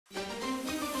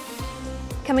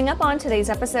Coming up on today's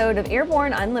episode of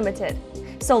Airborne-Unlimited,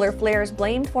 solar flares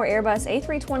blamed for Airbus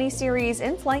A320 series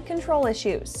in-flight control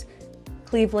issues.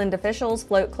 Cleveland officials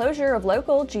float closure of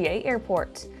local GA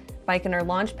airport. Baikonur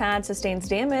launch pad sustains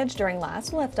damage during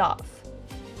last liftoff.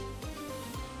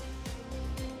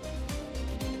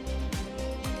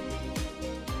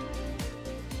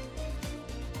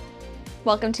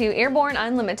 Welcome to Airborne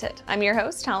Unlimited. I'm your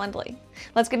host, Holland Lee.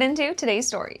 Let's get into today's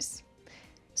stories.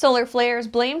 Solar flares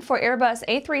blamed for Airbus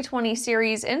A320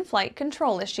 series in-flight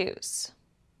control issues.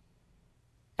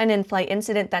 An in-flight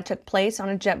incident that took place on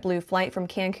a JetBlue flight from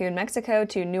Cancun, Mexico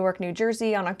to Newark, New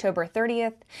Jersey on October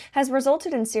 30th has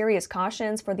resulted in serious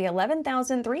cautions for the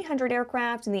 11,300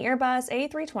 aircraft in the Airbus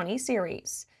A320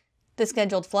 series. The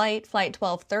scheduled flight, Flight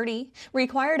 1230,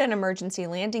 required an emergency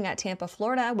landing at Tampa,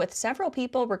 Florida, with several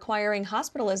people requiring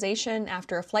hospitalization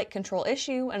after a flight control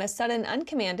issue and a sudden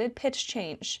uncommanded pitch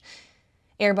change.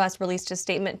 Airbus released a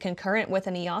statement concurrent with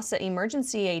an EASA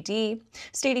emergency AD,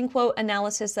 stating, quote,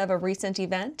 analysis of a recent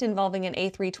event involving an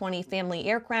A320 family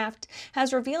aircraft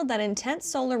has revealed that intense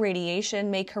solar radiation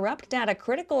may corrupt data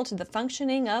critical to the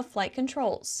functioning of flight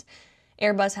controls.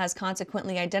 Airbus has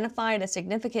consequently identified a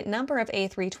significant number of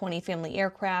A320 family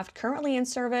aircraft currently in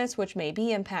service which may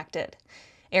be impacted.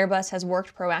 Airbus has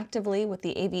worked proactively with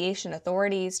the aviation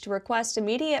authorities to request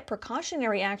immediate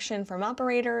precautionary action from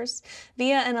operators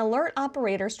via an alert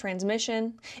operator's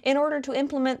transmission in order to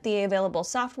implement the available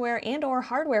software and/or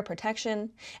hardware protection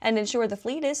and ensure the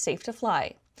fleet is safe to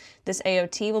fly. This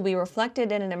AOT will be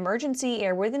reflected in an emergency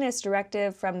airworthiness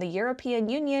directive from the European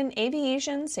Union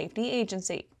Aviation Safety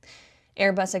Agency.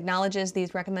 Airbus acknowledges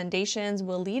these recommendations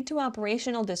will lead to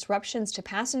operational disruptions to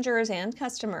passengers and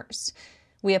customers.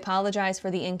 We apologize for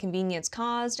the inconvenience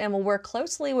caused and will work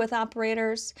closely with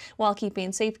operators while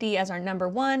keeping safety as our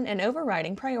 #1 and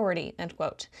overriding priority, end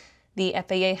quote. The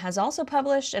FAA has also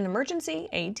published an emergency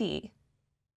AD.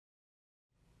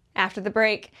 After the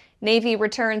break, Navy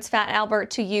returns Fat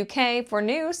Albert to UK for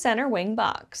new center wing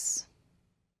box.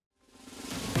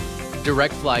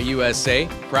 Direct Fly USA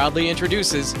proudly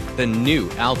introduces the new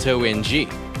Alto NG,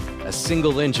 a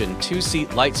single-engine,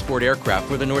 two-seat light sport aircraft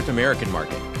for the North American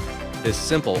market. This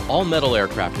simple, all-metal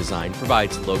aircraft design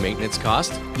provides low-maintenance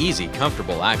cost, easy,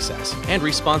 comfortable access, and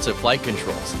responsive flight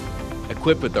controls.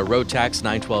 Equipped with the Rotax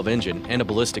 912 engine and a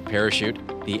ballistic parachute,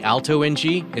 the Alto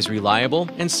NG is reliable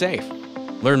and safe.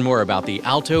 Learn more about the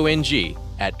Alto NG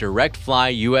at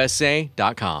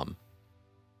directflyusa.com.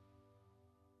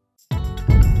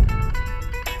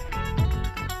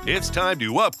 It's time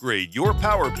to upgrade your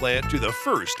power plant to the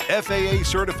first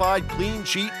FAA-certified clean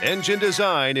sheet engine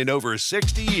design in over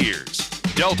 60 years.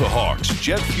 Delta Hawk's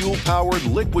jet fuel-powered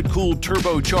liquid-cooled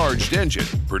turbocharged engine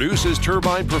produces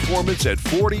turbine performance at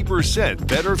 40%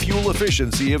 better fuel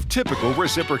efficiency of typical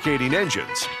reciprocating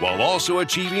engines, while also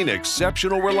achieving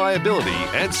exceptional reliability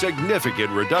and significant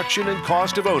reduction in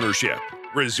cost of ownership.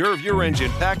 Reserve your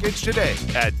engine package today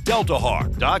at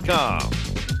deltahawk.com.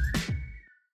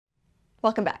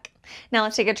 Welcome back. Now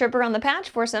let's take a trip around the patch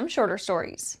for some shorter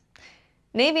stories.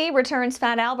 Navy returns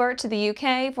Fat Albert to the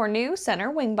UK for new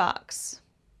center wing box.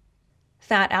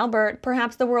 Fat Albert,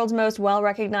 perhaps the world's most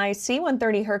well-recognized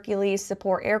C-130 Hercules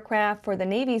support aircraft for the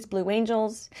Navy's Blue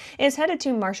Angels, is headed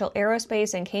to Marshall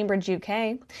Aerospace in Cambridge,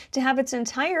 UK, to have its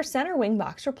entire center wing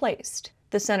box replaced.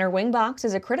 The center wing box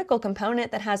is a critical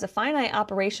component that has a finite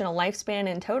operational lifespan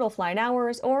in total flight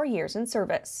hours or years in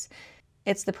service.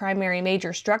 It's the primary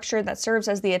major structure that serves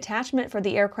as the attachment for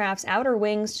the aircraft's outer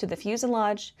wings to the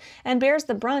fuselage and bears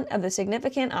the brunt of the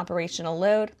significant operational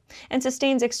load and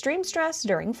sustains extreme stress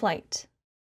during flight.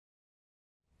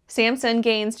 Samson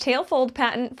gains tailfold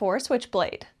patent for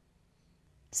Switchblade.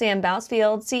 Sam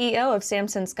Bousfield, CEO of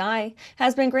Samson Sky,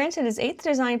 has been granted his 8th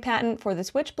design patent for the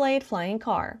Switchblade flying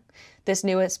car. This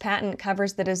newest patent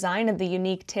covers the design of the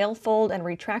unique tailfold and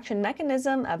retraction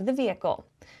mechanism of the vehicle.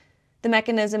 The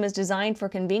mechanism is designed for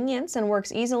convenience and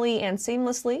works easily and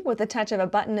seamlessly with the touch of a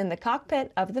button in the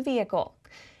cockpit of the vehicle.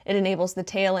 It enables the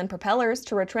tail and propellers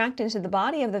to retract into the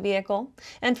body of the vehicle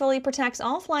and fully protects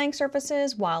all flying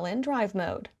surfaces while in drive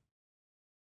mode.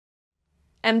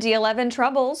 MD-11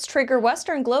 troubles trigger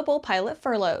Western Global pilot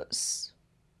furloughs.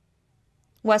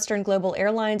 Western Global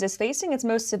Airlines is facing its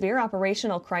most severe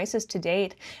operational crisis to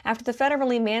date after the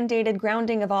federally mandated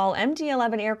grounding of all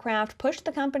MD-11 aircraft pushed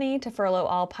the company to furlough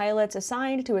all pilots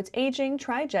assigned to its aging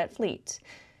tri-jet fleet.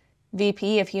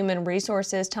 VP of Human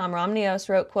Resources Tom Romnios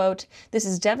wrote, quote, "This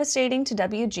is devastating to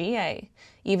WGA.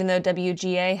 Even though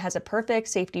WGA has a perfect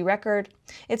safety record,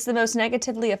 it's the most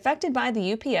negatively affected by the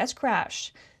UPS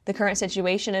crash. The current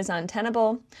situation is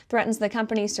untenable, threatens the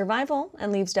company's survival,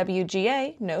 and leaves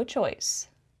WGA no choice."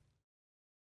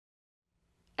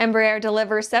 Embraer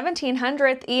delivers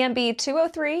 1700th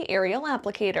EMB-203 aerial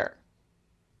applicator.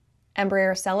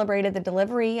 Embraer celebrated the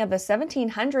delivery of the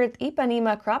 1700th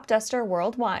Ipanema crop duster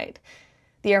worldwide.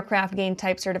 The aircraft gained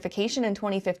type certification in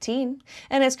 2015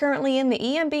 and is currently in the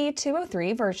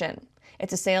EMB-203 version.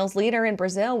 It's a sales leader in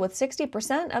Brazil with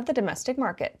 60% of the domestic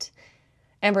market.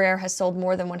 Embraer has sold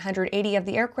more than 180 of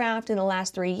the aircraft in the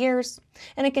last 3 years,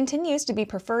 and it continues to be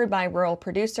preferred by rural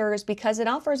producers because it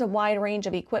offers a wide range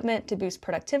of equipment to boost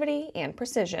productivity and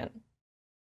precision.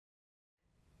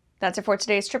 That's it for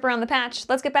today's trip around the patch.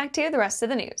 Let's get back to the rest of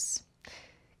the news.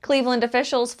 Cleveland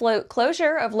officials float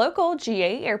closure of local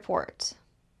GA airport.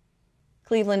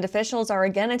 Cleveland officials are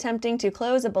again attempting to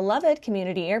close a beloved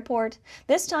community airport,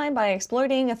 this time by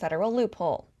exploiting a federal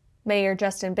loophole. Mayor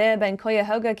Justin Bibb and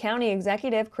Cuyahoga County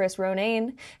Executive Chris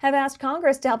Ronayne have asked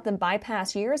Congress to help them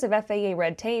bypass years of FAA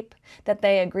red tape that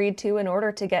they agreed to in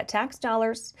order to get tax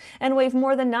dollars and waive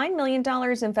more than $9 million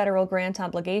in federal grant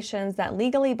obligations that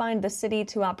legally bind the city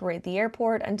to operate the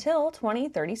airport until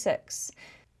 2036.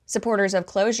 Supporters of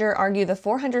closure argue the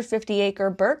 450-acre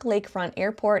Burke Lakefront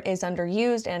Airport is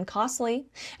underused and costly,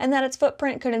 and that its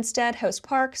footprint could instead host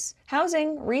parks,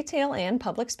 housing, retail, and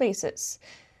public spaces.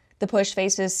 The push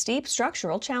faces steep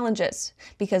structural challenges.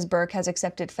 Because Burke has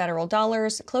accepted federal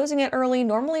dollars, closing it early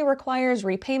normally requires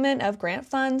repayment of grant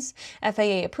funds,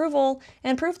 FAA approval,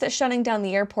 and proof that shutting down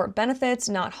the airport benefits,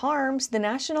 not harms, the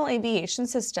national aviation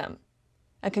system.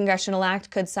 A congressional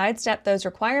act could sidestep those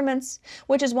requirements,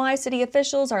 which is why city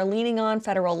officials are leaning on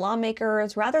federal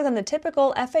lawmakers rather than the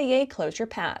typical FAA closure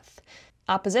path.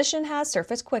 Opposition has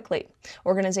surfaced quickly.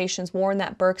 Organizations warn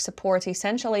that Burke supports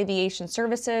essential aviation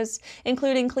services,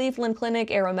 including Cleveland Clinic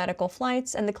Aeromedical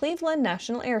Flights and the Cleveland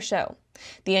National Air Show.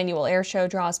 The annual air show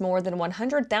draws more than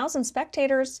 100,000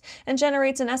 spectators and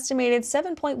generates an estimated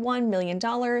 $7.1 million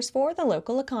for the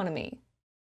local economy.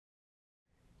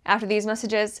 After these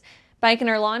messages,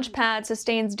 Baikonur launch pad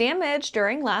sustains damage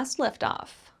during last liftoff.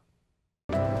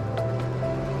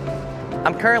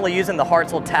 I'm currently using the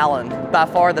Hartzell Talon, by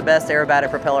far the best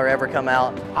aerobatic propeller ever come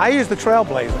out. I use the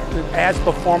Trailblazer. It adds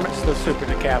performance to the Super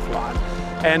Decathlon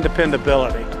and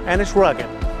dependability, and it's rugged.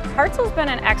 Hartzell's been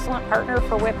an excellent partner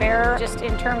for Whip Air, just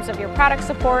in terms of your product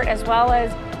support as well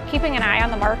as keeping an eye on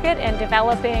the market and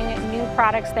developing new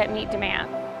products that meet demand.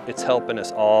 It's helping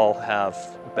us all have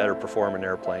better performing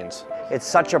airplanes. It's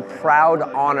such a proud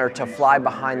honor to fly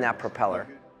behind that propeller.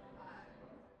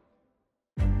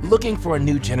 Looking for a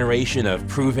new generation of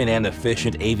proven and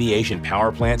efficient aviation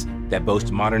power plants that boast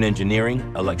modern engineering,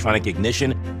 electronic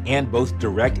ignition, and both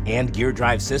direct and gear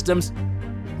drive systems?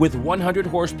 With 100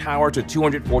 horsepower to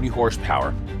 240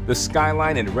 horsepower, the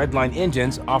Skyline and Redline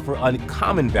engines offer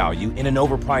uncommon value in an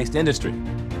overpriced industry.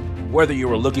 Whether you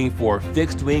are looking for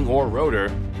fixed wing or rotor,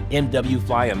 MW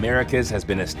Fly Americas has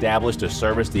been established to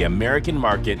service the American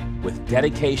market with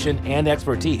dedication and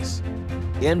expertise.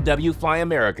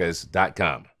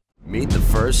 MWFlyAmericas.com. Meet the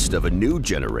first of a new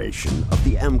generation of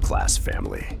the M-Class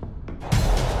family.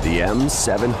 The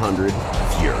M700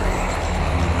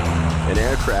 Fury. An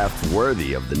aircraft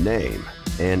worthy of the name,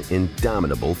 an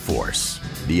indomitable force.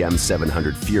 The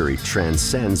M700 Fury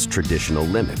transcends traditional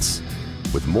limits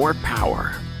with more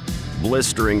power,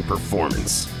 blistering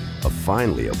performance, a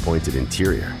finely appointed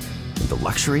interior, and the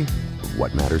luxury of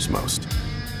what matters most: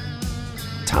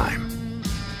 time.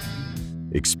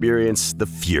 Experience the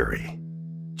Fury.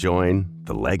 Join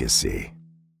the legacy.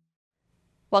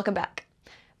 Welcome back.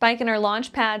 Baikonur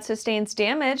launch pad sustains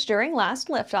damage during last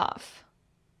liftoff.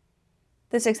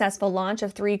 The successful launch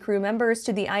of 3 crew members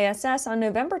to the ISS on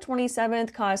November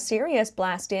 27th caused serious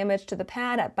blast damage to the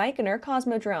pad at Baikonur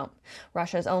Cosmodrome,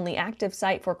 Russia's only active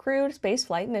site for crewed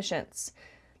spaceflight missions.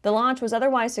 The launch was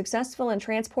otherwise successful in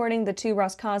transporting the 2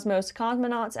 Roscosmos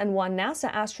cosmonauts and 1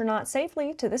 NASA astronaut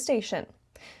safely to the station.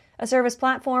 A service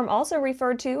platform, also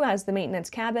referred to as the maintenance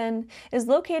cabin, is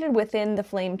located within the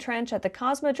flame trench at the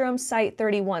Cosmodrome Site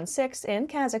 316 in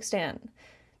Kazakhstan.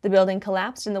 The building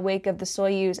collapsed in the wake of the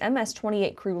Soyuz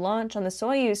MS-28 crew launch on the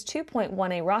Soyuz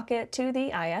 2.1A rocket to the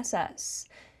ISS.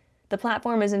 The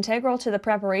platform is integral to the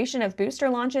preparation of booster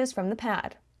launches from the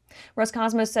pad.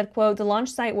 Roscosmos said, quote, "The launch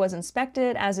site was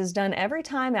inspected, as is done every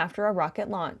time after a rocket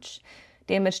launch.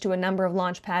 Damage to a number of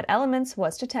launch pad elements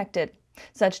was detected.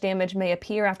 Such damage may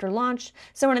appear after launch,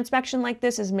 so an inspection like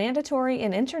this is mandatory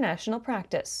in international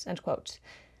practice," end quote.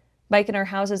 Baikonur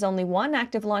houses only 1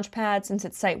 active launch pad since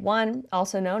its Site 1,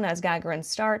 also known as Gagarin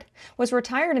Start, was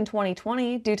retired in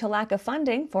 2020 due to lack of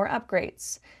funding for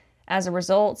upgrades. As a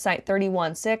result, Site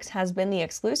 316 has been the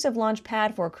exclusive launch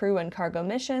pad for crew and cargo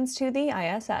missions to the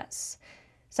ISS.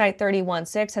 Site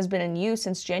 316 has been in use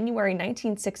since January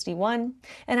 1961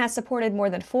 and has supported more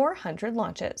than 400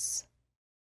 launches.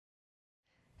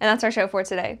 And that's our show for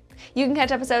today. You can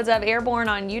catch episodes of Airborne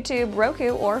on YouTube,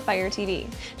 Roku, or Fire TV.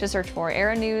 Just search for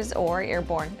Aero-News or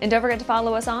Airborne. And don't forget to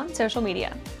follow us on social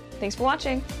media. Thanks for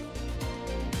watching.